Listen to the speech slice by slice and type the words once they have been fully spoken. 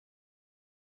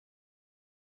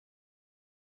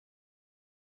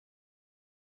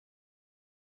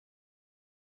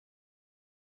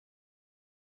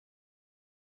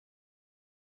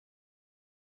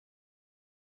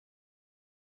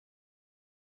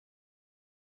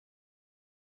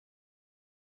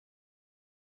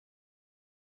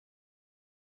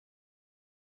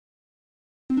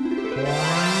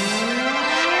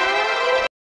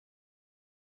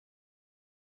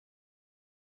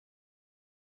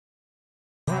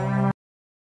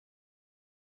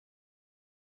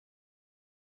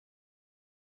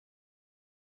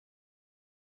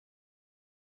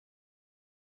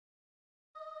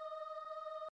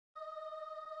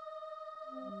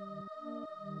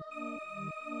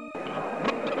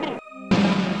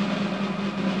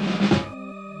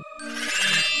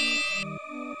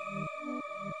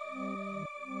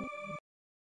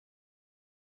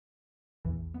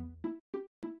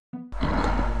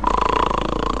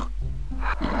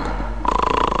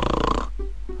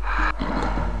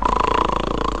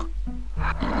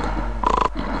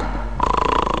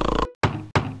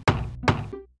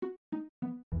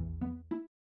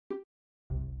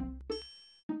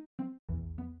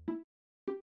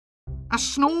A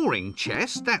snoring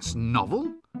chest? That's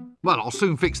novel. Well, I'll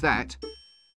soon fix that.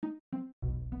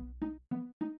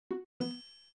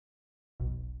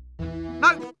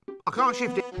 Nope, I can't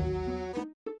shift it.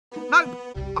 Nope,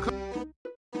 I can't.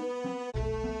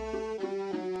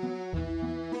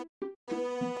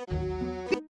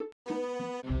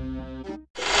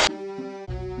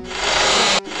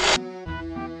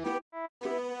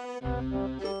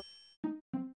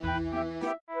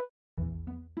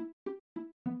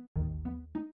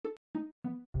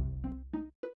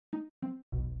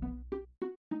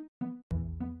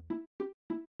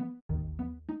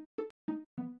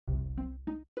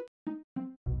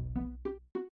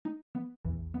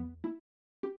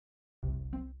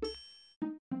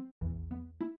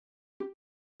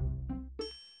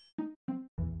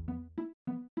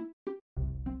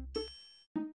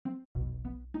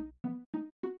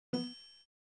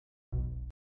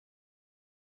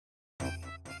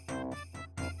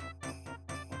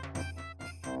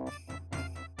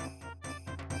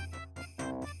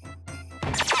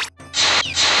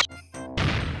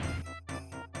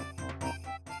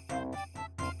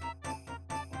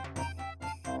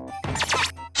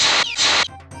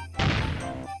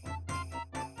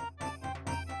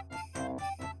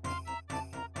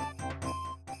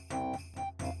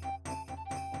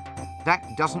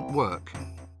 That doesn't work.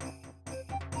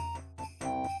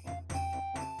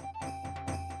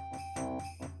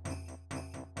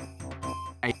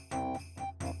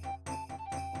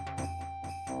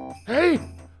 Hey!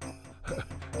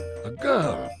 A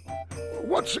girl.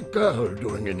 What's a girl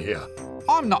doing in here?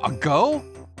 I'm not a girl.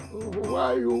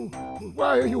 Why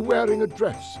are you wearing a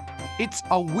dress? It's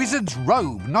a wizard's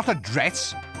robe, not a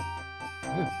dress.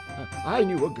 I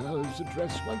knew a girl's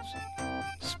dress once.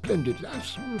 Splendid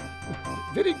lass.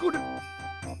 Very good.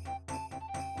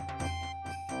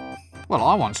 Well,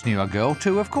 I once knew a girl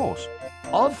too, of course.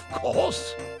 Of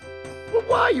course? Well,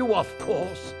 why are you of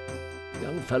course? A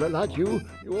young fella like you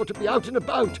ought to be out and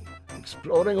about,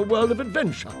 exploring a world of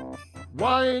adventure.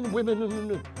 Wine,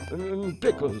 women, and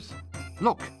pickles.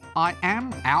 Look, I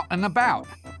am out and about.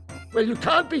 Well, you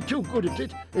can't be too good at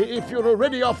it if you're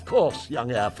already off course,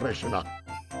 young air freshener.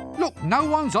 Look, no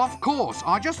one's off course.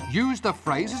 I just used the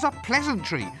phrase as a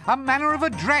pleasantry, a manner of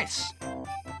address.